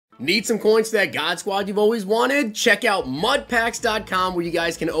Need some coins to that God Squad you've always wanted? Check out mudpacks.com where you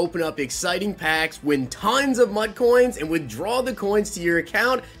guys can open up exciting packs, win tons of mud coins, and withdraw the coins to your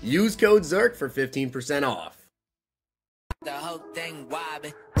account. Use code ZERK for 15% off. The whole thing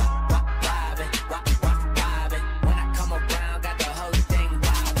wobbin', wobbin', wobbin'. When I come around, got the whole thing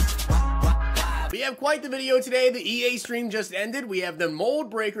wobbin'. We have quite the video today. The EA stream just ended. We have the Mold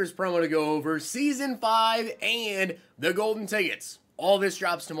Breakers promo to go over, Season 5, and the Golden Tickets. All this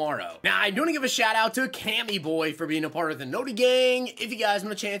drops tomorrow. Now, I do want to give a shout out to Cammy Boy for being a part of the Noti Gang. If you guys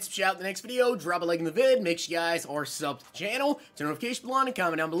want a chance to shout out the next video, drop a like in the vid. Make sure you guys are subbed to the channel. Turn notification bell on and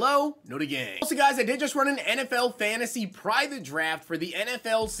comment down below. Noti Gang. Also, guys, I did just run an NFL Fantasy private draft for the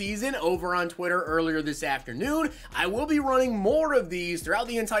NFL season over on Twitter earlier this afternoon. I will be running more of these throughout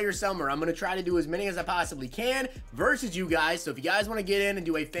the entire summer. I'm going to try to do as many as I possibly can versus you guys. So if you guys want to get in and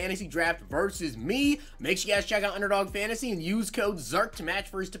do a fantasy draft versus me, make sure you guys check out Underdog Fantasy and use code ZERK to match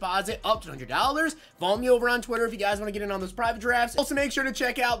first deposit up to $100. Follow me over on Twitter if you guys want to get in on those private drafts. Also, make sure to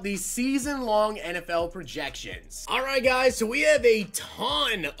check out the season-long NFL projections. All right, guys, so we have a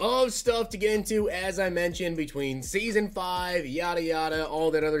ton of stuff to get into, as I mentioned, between Season 5, yada yada,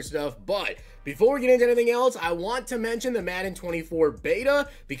 all that other stuff, but before we get into anything else, I want to mention the Madden 24 beta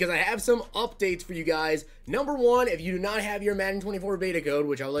because I have some updates for you guys. Number one, if you do not have your Madden 24 beta code,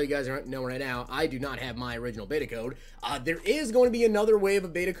 which I'll let you guys know right now, I do not have my original beta code. There is going to be another wave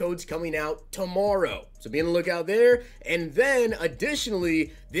of beta codes coming out tomorrow. So be on the lookout there. And then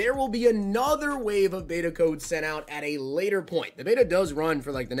additionally, there will be another wave of beta codes sent out at a later point. The beta does run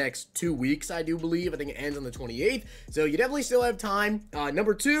for like the next 2 weeks, I do believe. I think it ends on the 28th. So you definitely still have time.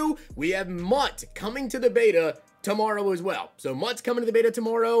 Number two, we have Mutt coming to the beta tomorrow as well. So Mutt's coming to the beta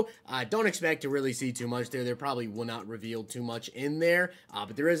tomorrow. Don't expect to really see too much there. There probably will not reveal too much in there,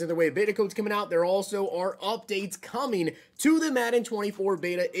 but there is another way of beta codes coming out. There also are updates coming to the Madden 24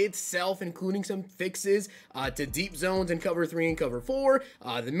 beta itself, including some fixes to deep zones in Cover 3 and Cover 4,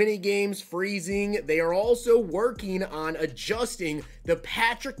 the mini games, freezing. They are also working on adjusting the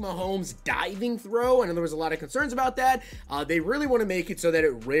Patrick Mahomes diving throw. I know there was a lot of concerns about that. They really want to make it so that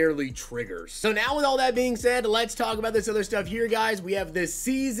it rarely triggers. So now with all that being said, let's talk about this other stuff here, guys. We have the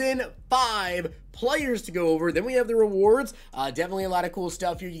Season 5 players to go over. Then we have the rewards. Definitely a lot of cool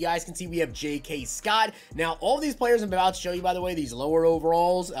stuff here. You guys can see we have J.K. Scott. Now, all these players I'm about to show you, by the way, these lower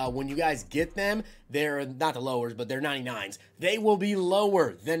overalls, when you guys get them, they're not the lowers, but they're 99s. They will be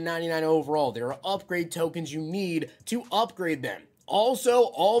lower than 99 overall. There are upgrade tokens you need to upgrade them. Also,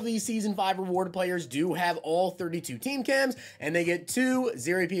 all these Season 5 rewarded players do have all 32 team chems, and they get 2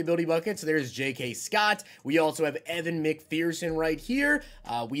 Zirksee ability buckets. So there's J.K. Scott. We also have Evan McPherson right here.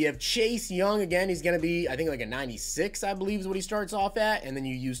 We have Chase Young. Again, he's going to be, I think, like a 96, I believe is what he starts off at. And then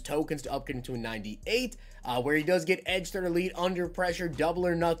you use tokens to upgrade him to a 98. Where he does get Edge Third Elite, Under Pressure, Double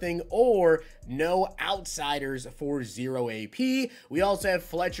or Nothing, or No Outsiders for 0 AP. We also have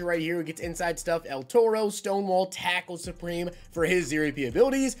Fletcher right here who gets inside stuff, El Toro, Stonewall, Tackle Supreme for his 0 AP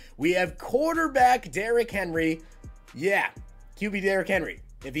abilities. We have quarterback Derrick Henry. Yeah, QB Derrick Henry.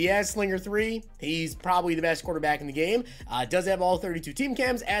 If he has Slinger 3, he's probably the best quarterback in the game. Does have all 32 team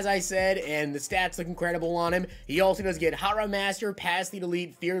chems, as I said, and the stats look incredible on him. He also does get Hot Rod Master, Pass Lead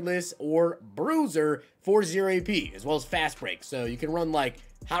Elite, Fearless, or Bruiser for 0 AP, as well as Fast Break. So you can run like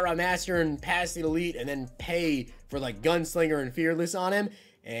Hot Rod Master and Pass Lead Elite, and then pay for like Gunslinger and Fearless on him.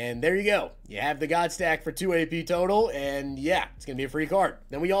 And there you go. You have the God Stack for 2 AP total, and yeah, it's going to be a free card.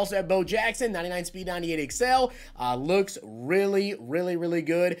 Then we also have Bo Jackson, 99 speed, 98 excel. Looks really, really, really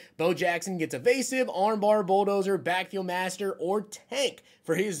good. Bo Jackson gets Evasive, Armbar, Bulldozer, Backfield Master, or Tank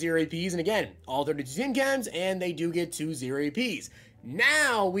for his 0 APs. And again, all 32 team chems, and they do get 2 0 APs.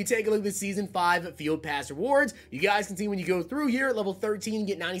 Now, we take a look at the Season 5 Field Pass rewards. You guys can see when you go through here, at level 13, you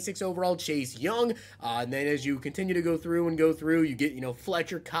get 96 overall Chase Young. And then as you continue to go through, you get, you know,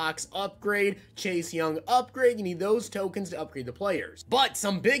 Fletcher Cox upgrade, Chase Young upgrade. You need those tokens to upgrade the players. But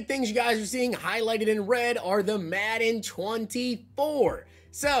some big things you guys are seeing highlighted in red are the Madden 24.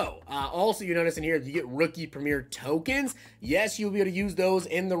 So, also you notice in here, you get Rookie Premier tokens. Yes, you'll be able to use those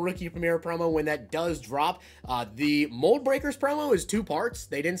in the Rookie Premier promo when that does drop. The Mold Breakers promo is 2 parts.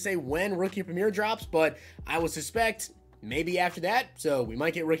 They didn't say when Rookie Premier drops, but I would suspect maybe after that. So we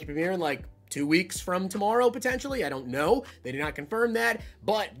might get Rookie Premier in like 2 weeks from tomorrow, potentially. I don't know. They did not confirm that.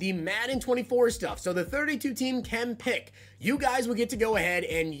 But the Madden 24 stuff, so the 32 team chem pick, you guys will get to go ahead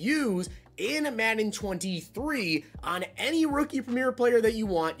and use in Madden 23 on any Rookie Premier player that you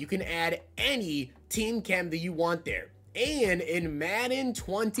want. You can add any team chem that you want there. And in Madden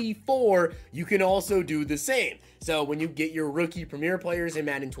 24, you can also do the same. So when you get your rookie premier players in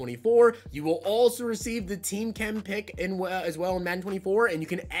Madden 24, you will also receive the team chem pick as well in Madden 24, and you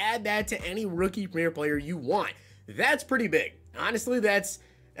can add that to any rookie premier player you want. That's pretty big. Honestly, that's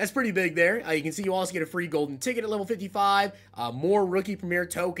pretty big there. You can see you also get a free golden ticket at level 55, more rookie premier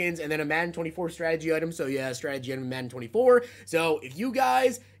tokens, and then a Madden 24 strategy item. So yeah, strategy item in Madden 24. So if you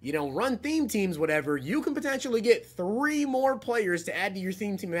guys, you know, run theme teams, whatever, you can potentially get 3 more players to add to your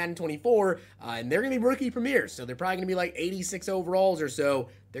theme team in Madden 24, and they're going to be rookie premiers. So they're probably going to be like 86 overalls or so.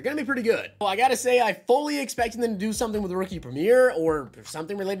 They're going to be pretty good. Well, I got to say, I fully expected them to do something with the rookie premiere or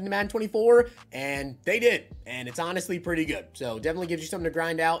something related to Madden 24, and they did. And it's honestly pretty good. So definitely gives you something to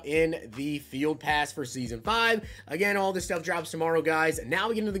grind out in the field pass for Season 5. Again, all this stuff drops tomorrow, guys. Now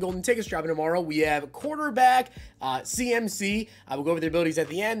we get into the golden tickets dropping tomorrow. We have quarterback CMC. I will go over their abilities at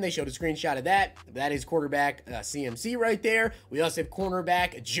the end. They showed a screenshot of that. That is quarterback CMC right there. We also have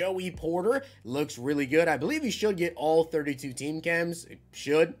cornerback Joey Porter. Looks really good. I believe he should get all 32 team chems. It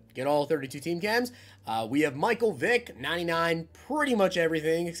should get all 32 team chems. We have Michael Vick, 99, pretty much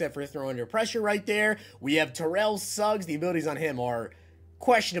everything except for throw under pressure right there. We have Terrell Suggs. The abilities on him are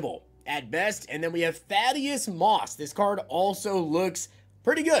questionable at best. And then we have Thaddeus Moss. This card also looks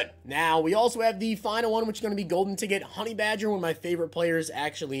pretty good. Now, we also have the final one, which is going to be Golden Ticket Honey Badger, one of my favorite players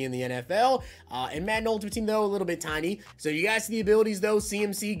actually in the NFL. And Madden Ultimate Team, though, a little bit tiny. So you guys see the abilities, though.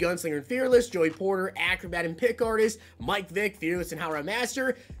 CMC, Gunslinger, and Fearless. Joey Porter, Acrobat, and Pick Artist. Mike Vick, Fearless, and Howrah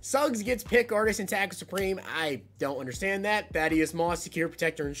Master. Suggs gets Pick Artist and Tackle Supreme. I don't understand that. Thaddeus Moss, Secure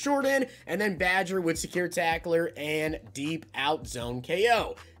Protector, and Shorten. And then Badger with Secure Tackler and Deep Out Zone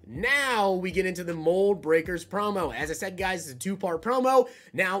KO. Now we get into the Mold Breakers promo. As I said, guys, it's a 2-part promo.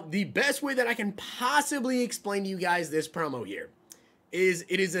 Now, the best way that I can possibly explain to you guys this promo here is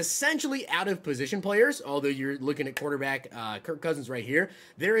it is essentially out of position players, although you're looking at quarterback Kirk Cousins right here.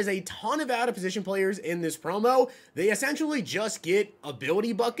 There is a ton of out of position players in this promo. They essentially just get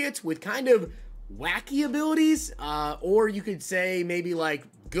ability buckets with kind of wacky abilities, or you could say maybe like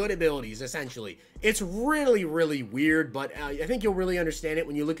good abilities, essentially. It's really, really weird, but I think you'll really understand it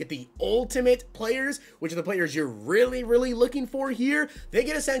when you look at the ultimate players, which are the players you're really, really looking for here. They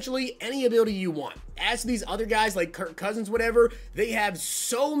get essentially any ability you want. As to these other guys like Kirk Cousins, whatever, they have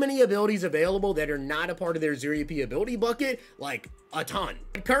so many abilities available that are not a part of their 0 AP ability bucket, like a ton.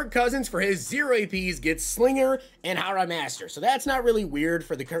 Kirk Cousins, for his 0 APs, gets Slinger and Howrah Master. So that's not really weird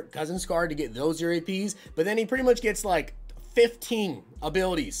for the Kirk Cousins card to get those 0 APs, but then he pretty much gets like 15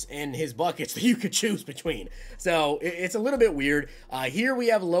 abilities in his buckets that you could choose between. So it's a little bit weird. Here we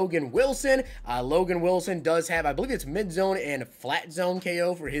have Logan Wilson. Logan Wilson does have, I believe it's mid-zone and flat zone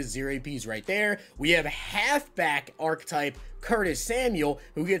KO for his 0 APs right there. We have halfback archetype Curtis Samuel,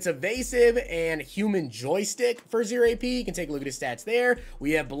 who gets evasive and human joystick for 0 AP. You can take a look at his stats there.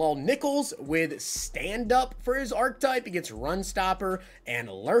 We have Bilal Nichols with stand-up for his archetype. He gets run stopper and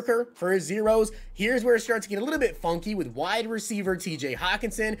lurker for his zeros. Here's where it starts to get a little bit funky with wide receiver TJ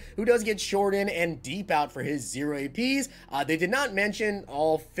Hawkinson, who does get shorten and deep out for his 0 APs. They did not mention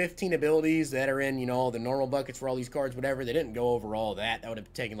all 15 abilities that are in, you know, the normal buckets for all these cards, whatever. They didn't go over all that. That would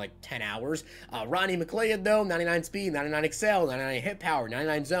have taken like 10 hours. Ronnie McLeod, though, 99 speed, 99 excel, 99 hit power,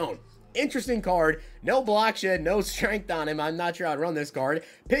 99 zone. Interesting card. No block shed, no strength on him. I'm not sure how to run this card.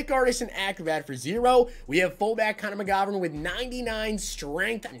 Pick Artist and Acrobat for 0. We have fullback Connor McGovern with 99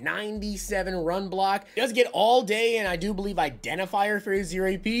 strength, 97 run block. He does get all day, and I do believe identifier for his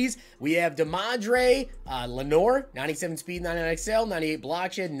 0 APs. We have Demadre Lenore, 97 speed, 99 excel, 98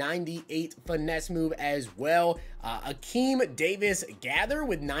 block shed, 98 finesse move as well. Akeem Davis Gather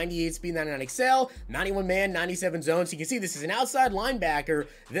with 98 speed, 99 excel, 91 man, 97 zone. So you can see this is an outside linebacker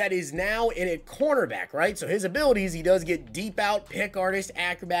that is now in a cornerback, right? So his abilities, he does get deep out, pick artist,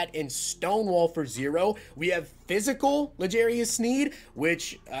 acrobat, and stonewall for 0. We have physical L'Jarius Sneed,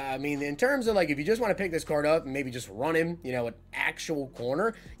 which, I mean, in terms of like, if you just want to pick this card up and maybe just run him, you know, an actual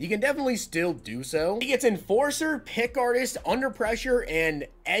corner, you can definitely still do so. He gets enforcer, pick artist, under pressure, and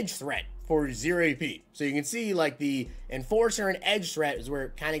edge threat for 0 AP. So you can see like the enforcer and edge threat is where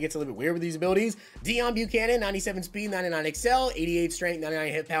it kind of gets a little bit weird with these abilities. Dion Buchanan, 97 speed, 99 excel, 88 strength, 99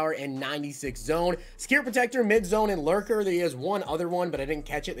 hit power, and 96 zone. Secure protector, mid zone, and lurker. There has one other one, but I didn't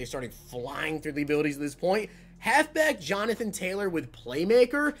catch it. They started flying through the abilities at this point. Halfback Jonathan Taylor with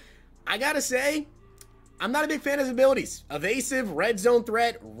playmaker. I gotta say, I'm not a big fan of his abilities. Evasive, red zone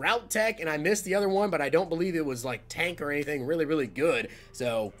threat, route tech, and I missed the other one, but I don't believe it was like tank or anything really, really good.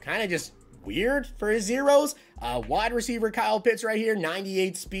 So kind of just weird for his zeros. Wide receiver Kyle Pitts right here,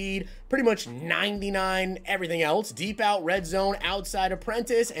 98 speed, pretty much 99 everything else. Deep out, red zone, outside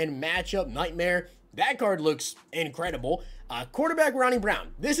apprentice, and matchup nightmare. That card looks incredible. Quarterback Ronnie Brown.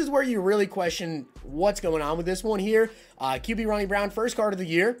 This is where you really question what's going on with this one here. QB Ronnie Brown, first card of the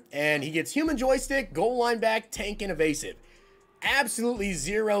year, and he gets human joystick, goal line back, tank, and evasive. Absolutely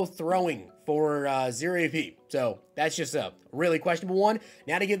zero throwing for 0 AP. So that's just a really questionable one.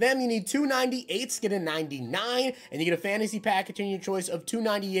 Now to get them, you need 298s, get a 99, and you get a fantasy package in your choice of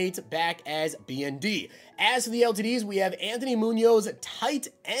 298s back as BND. As for the LTDs, we have Anthony Munoz, tight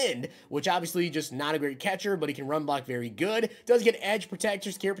end, which obviously just not a great catcher, but he can run block very good. Does get edge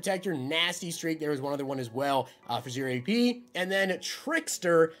protector, scare protector, nasty streak. There was one other one as well for 0 AP. And then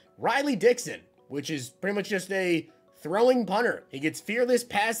Trickster, Riley Dixon, which is pretty much just a throwing punter. He gets fearless,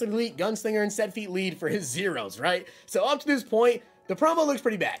 pass elite, gunslinger, and set feet lead for his zeros, right? So up to this point, the promo looks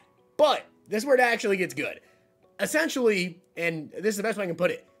pretty bad, but this is where it actually gets good. Essentially, and this is the best way I can put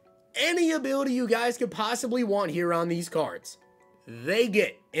it, any ability you guys could possibly want here on these cards, they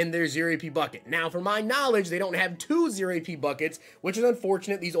get in their 0 AP bucket. Now, for my knowledge, they don't have 2 0 AP buckets, which is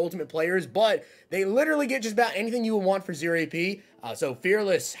unfortunate, these ultimate players, but they literally get just about anything you would want for 0 AP. So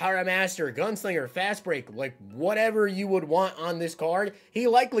Fearless, Hara Master, Gunslinger, Fast Break, like whatever you would want on this card, he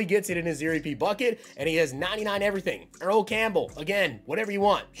likely gets it in his 0 AP bucket, and he has 99 everything. Earl Campbell, again, whatever you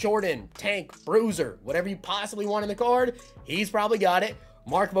want. Shorten, Tank, Bruiser, whatever you possibly want in the card, he's probably got it.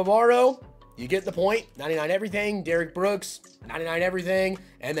 Mark Bavaro, you get the point. 99 everything. Derek Brooks, 99 everything.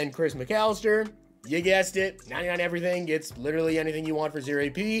 And then Chris McAllister, you guessed it. 99 everything. Gets literally anything you want for 0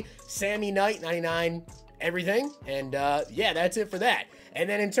 AP. Sammy Knight, 99 everything. And yeah, that's it for that. And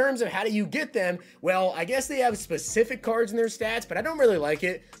then in terms of how do you get them, well, I guess they have specific cards in their stats, but I don't really like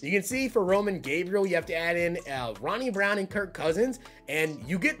it. You can see for Roman Gabriel, you have to add in Ronnie Brown and Kirk Cousins, and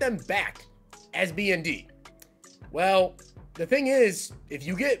you get them back as BND. Well, the thing is, if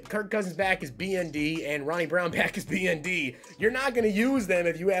you get Kirk Cousins back as BND and Ronnie Brown back as BND, you're not going to use them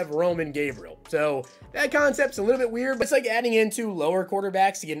if you have Roman Gabriel. So that concept's a little bit weird, but it's like adding in 2 lower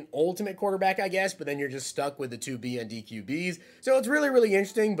quarterbacks to get an ultimate quarterback, I guess, but then you're just stuck with the 2 BND QBs. So it's really, really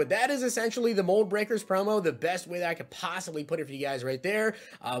interesting, but that is essentially the Mold Breakers promo, the best way that I could possibly put it for you guys right there.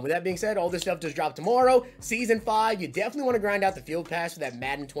 With that being said, all this stuff does drop tomorrow. Season 5, you definitely want to grind out the field pass for that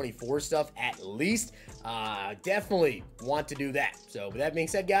Madden 24 stuff at least. Definitely want to do that. So with that being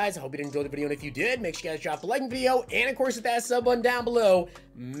said, guys, I hope you did enjoy the video, and if you did, make sure you guys drop a like in the video, and of course hit that sub button down below.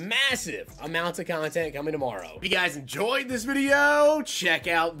 Massive amounts of content coming tomorrow. If you guys enjoyed this video, check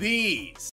out these.